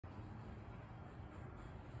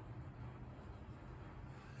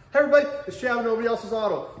Hey everybody, it's Chad with Nobody Else's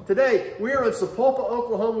Auto. Today, we are in Sapulpa,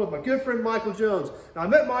 Oklahoma with my good friend Michael Jones. Now I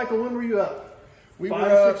met Michael, when were you up? We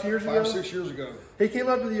Five were or 6 years ago? 5 or 6 years ago. He came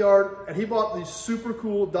up to the yard and he bought the super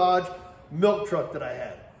cool Dodge milk truck that I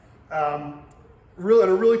had. And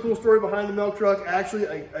a really cool story behind the milk truck. Actually,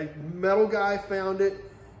 a metal guy found it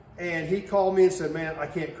and he called me and said, man, I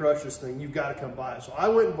can't crush this thing. You've got to come by it. So I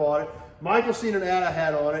went and bought it. Michael seen an ad I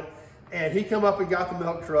had on it. And he come up and got the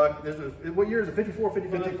milk truck. What year is it? 54,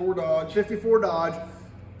 55? 54 Dodge. 54 Dodge.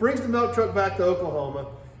 Brings the milk truck back to Oklahoma.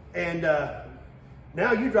 And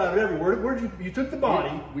now you drive it everywhere. You took the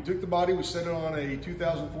body. We took the body. We set it on a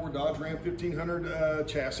 2004 Dodge Ram 1500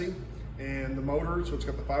 chassis. And the motor, so it's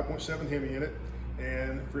got the 5.7 Hemi in it.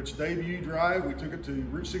 And for its debut drive, we took it to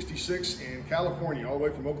Route 66 in California, all the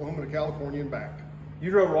way from Oklahoma to California and back. You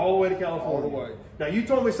drove her all the way to California. All the way. Now you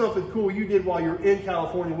told me something cool you did while you were in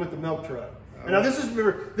California with the milk truck. And now this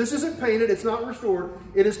isn't painted, it's not restored.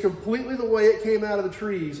 It is completely the way it came out of the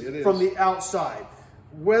trees from the outside.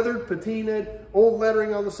 Weathered, patinaed, old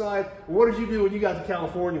lettering on the side. What did you do when you got to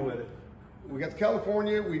California with it? We got to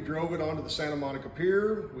California, we drove it onto the Santa Monica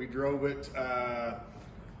Pier. We drove it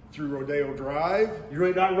through Rodeo Drive. You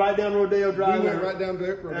went right down Rodeo Drive? We went right down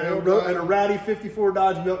to Rodeo Drive. And a ratty 54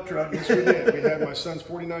 Dodge milk truck. Yes, we did. We had my son's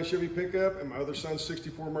 49 Chevy pickup and my other son's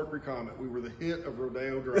 64 Mercury Comet. We were the hit of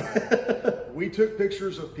Rodeo Drive. We took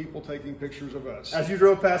pictures of people taking pictures of us. As you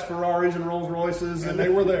drove past Ferraris and Rolls Royces. And they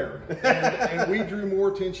were there. And we drew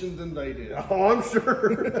more attention than they did. Oh, I'm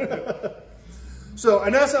sure. So,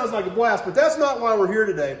 and that sounds like a blast, but that's not why we're here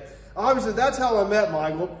today. Obviously, that's how I met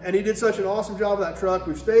Michael, and he did such an awesome job with that truck.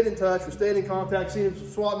 We've stayed in touch, we've stayed in contact, seen him some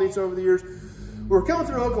swap meets over the years. We were coming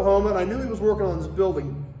through Oklahoma, and I knew he was working on this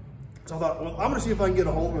building. So I thought, well, I'm going to see if I can get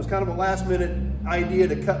a hold of him. It was kind of a last-minute idea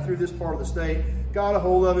to cut through this part of the state. Got a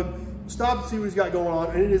hold of him, stopped to see what he's got going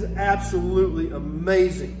on, and it is absolutely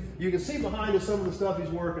amazing. You can see behind us some of the stuff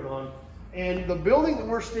he's working on. And the building that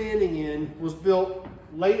we're standing in was built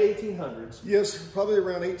late 1800s. Yes, probably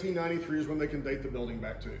around 1893 is when they can date the building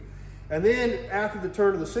back to. And then after the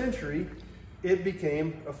turn of the century, it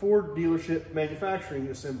became a Ford dealership manufacturing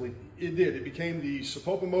assembly. It did. It became the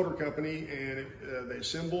Sapulpa Motor Company, and they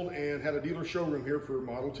assembled and had a dealer showroom here for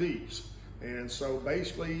Model Ts. And so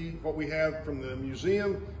basically what we have from the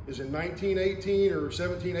museum is in 1918 or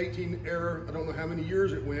 1718 era, I don't know how many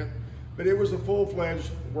years it went, but it was a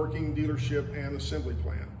full-fledged working dealership and assembly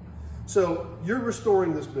plant. So you're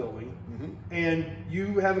restoring this building, and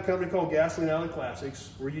you have a company called Gasoline Island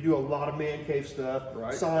Classics where you do a lot of man cave stuff,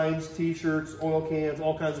 signs, t-shirts, oil cans,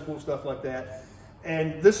 all kinds of cool stuff like that.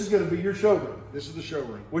 And this is going to be your showroom. This is the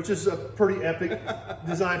showroom. Which is a pretty epic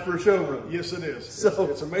design for a showroom. Yes, it is. So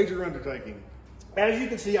it's a major undertaking. As you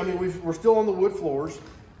can see, I mean, we're still on the wood floors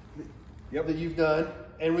that you've done,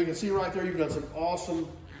 and we can see right there you've done some awesome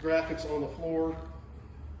graphics on the floor.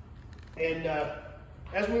 And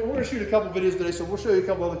as we're going to shoot a couple videos today, so we'll show you a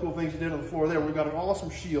couple other cool things you did on the floor there. We've got an awesome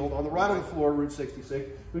shield on the right on the floor, Route 66.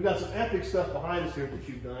 We've got some epic stuff behind us here that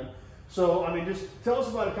you've done. So, I mean, just tell us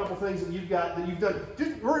about a couple things that you've done.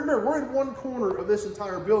 Just remember, we're in one corner of this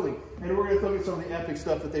entire building, and we're going to look at some of the epic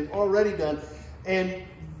stuff that they've already done, and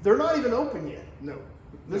they're not even open yet. No.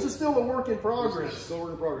 This is still a work in progress. It's still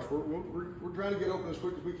a work in progress. We're trying to get open as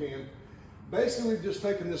quick as we can. Basically, we've just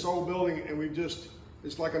taken this old building and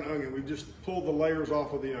it's like an onion. We've just pulled the layers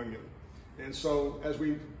off of the onion. And so as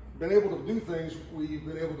we've been able to do things, we've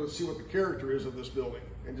been able to see what the character is of this building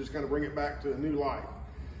and just kind of bring it back to a new life.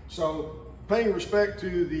 So paying respect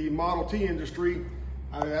to the Model T industry,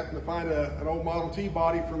 I happened to find an old Model T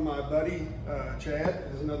body from my buddy, Chad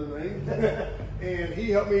is another name. And he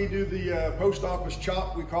helped me do the post office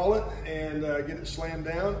chop, we call it, and get it slammed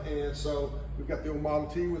down. And so we've got the old Model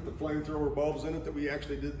T with the flamethrower bulbs in it that we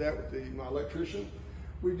actually did that with my electrician.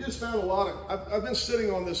 We've just found a lot of, I've been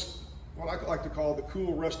sitting on this, what I like to call the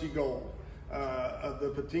cool rusty gold of the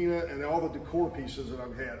patina and all the decor pieces that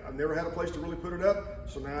I've had. I've never had a place to really put it up,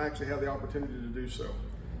 so now I actually have the opportunity to do so.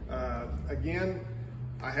 Again,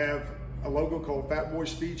 I have a logo called Fat Boy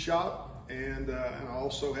Speed Shop, and I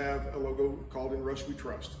also have a logo called In Rush We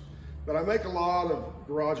Trust. But I make a lot of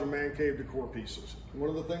garage and man cave decor pieces. And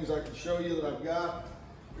one of the things I can show you that I've got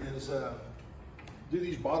is do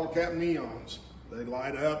these bottle cap neons. They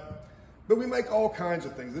light up, but we make all kinds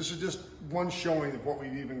of things. This is just one showing of what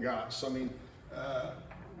we've even got. So I mean,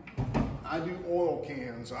 I do oil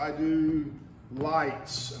cans, I do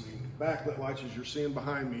lights, I mean backlit lights as you're seeing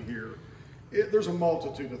behind me here. There's a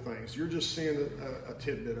multitude of things. You're just seeing a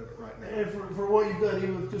tidbit of it right now. And for what you've done,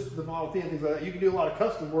 even with just the Model T and things like that, you can do a lot of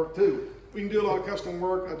custom work too. we can do a lot of custom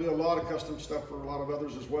work. I do a lot of custom stuff for a lot of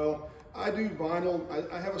others as well. I do vinyl.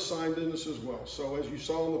 I have a sign business as well. So as you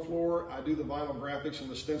saw on the floor, I do the vinyl graphics and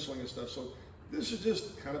the stenciling and stuff. So this is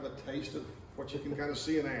just kind of a taste of what you can kind of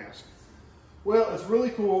see and ask. Well, it's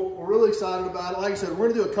really cool. We're really excited about it. Like I said, we're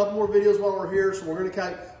going to do a couple more videos while we're here. So we're going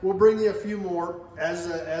to we'll bring you a few more as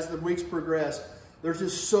the weeks progress. There's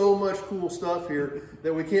just so much cool stuff here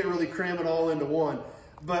that we can't really cram it all into one.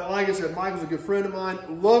 But like I said, Michael's a good friend of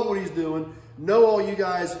mine. Love what he's doing. Know all you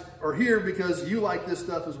guys are here because you like this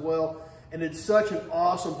stuff as well. And it's such an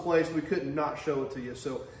awesome place. We couldn't not show it to you.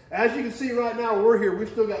 So as you can see right now, we're here. We've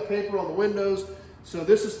still got paper on the windows. So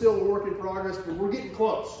this is still a work in progress, but we're getting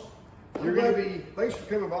close. You're going to be. Thanks for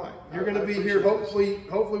coming by. You're going to be here hopefully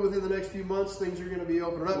within the next few months. Things are going to be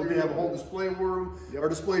opening up. You're going to have a whole display room or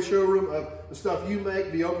display showroom of the stuff you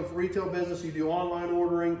make. Be open for retail business. You do online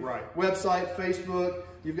ordering, website, Facebook.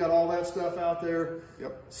 You've got all that stuff out there.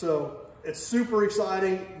 Yep. So it's super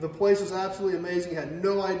exciting. The place is absolutely amazing. I had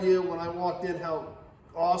no idea when I walked in how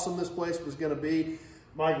awesome this place was going to be.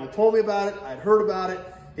 Michael told me about it. I'd heard about it.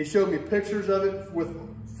 He showed me pictures of it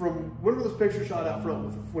from when were those pictures shot out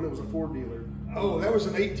front when it was a Ford dealer? Oh, that was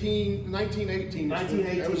in 1918.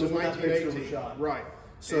 1918 that was when that picture was shot. Right.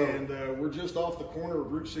 So, and we're just off the corner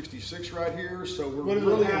of Route 66 right here. So we're what is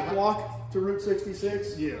really it, a half walk to Route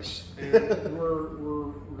 66? Yes, and we're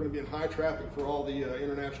going to be in high traffic for all the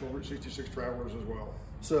international Route 66 travelers as well.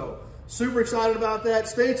 So super excited about that.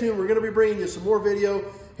 Stay tuned. We're going to be bringing you some more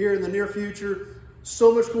video here in the near future.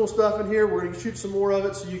 So much cool stuff in here. We're going to shoot some more of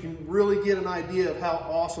it so you can really get an idea of how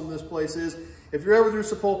awesome this place is. If you're ever through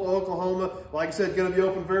Sapulpa, Oklahoma, like I said, going to be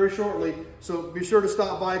open very shortly. So be sure to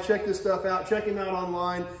stop by, check this stuff out, check him out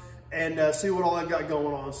online, and see what all I've got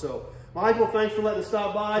going on. So, Michael, thanks for letting us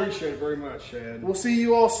stop by. Appreciate it very much, Chad. We'll see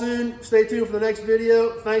you all soon. Stay tuned for the next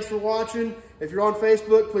video. Thanks for watching. If you're on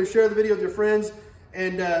Facebook, please share the video with your friends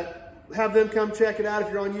and have them come check it out.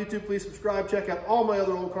 If you're on YouTube, please subscribe. Check out all my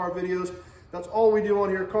other old car videos. That's all we do on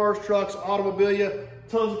here, cars, trucks, automobilia,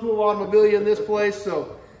 tons of cool automobilia in this place.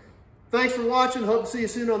 So thanks for watching. Hope to see you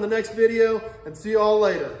soon on the next video and see you all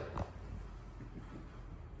later.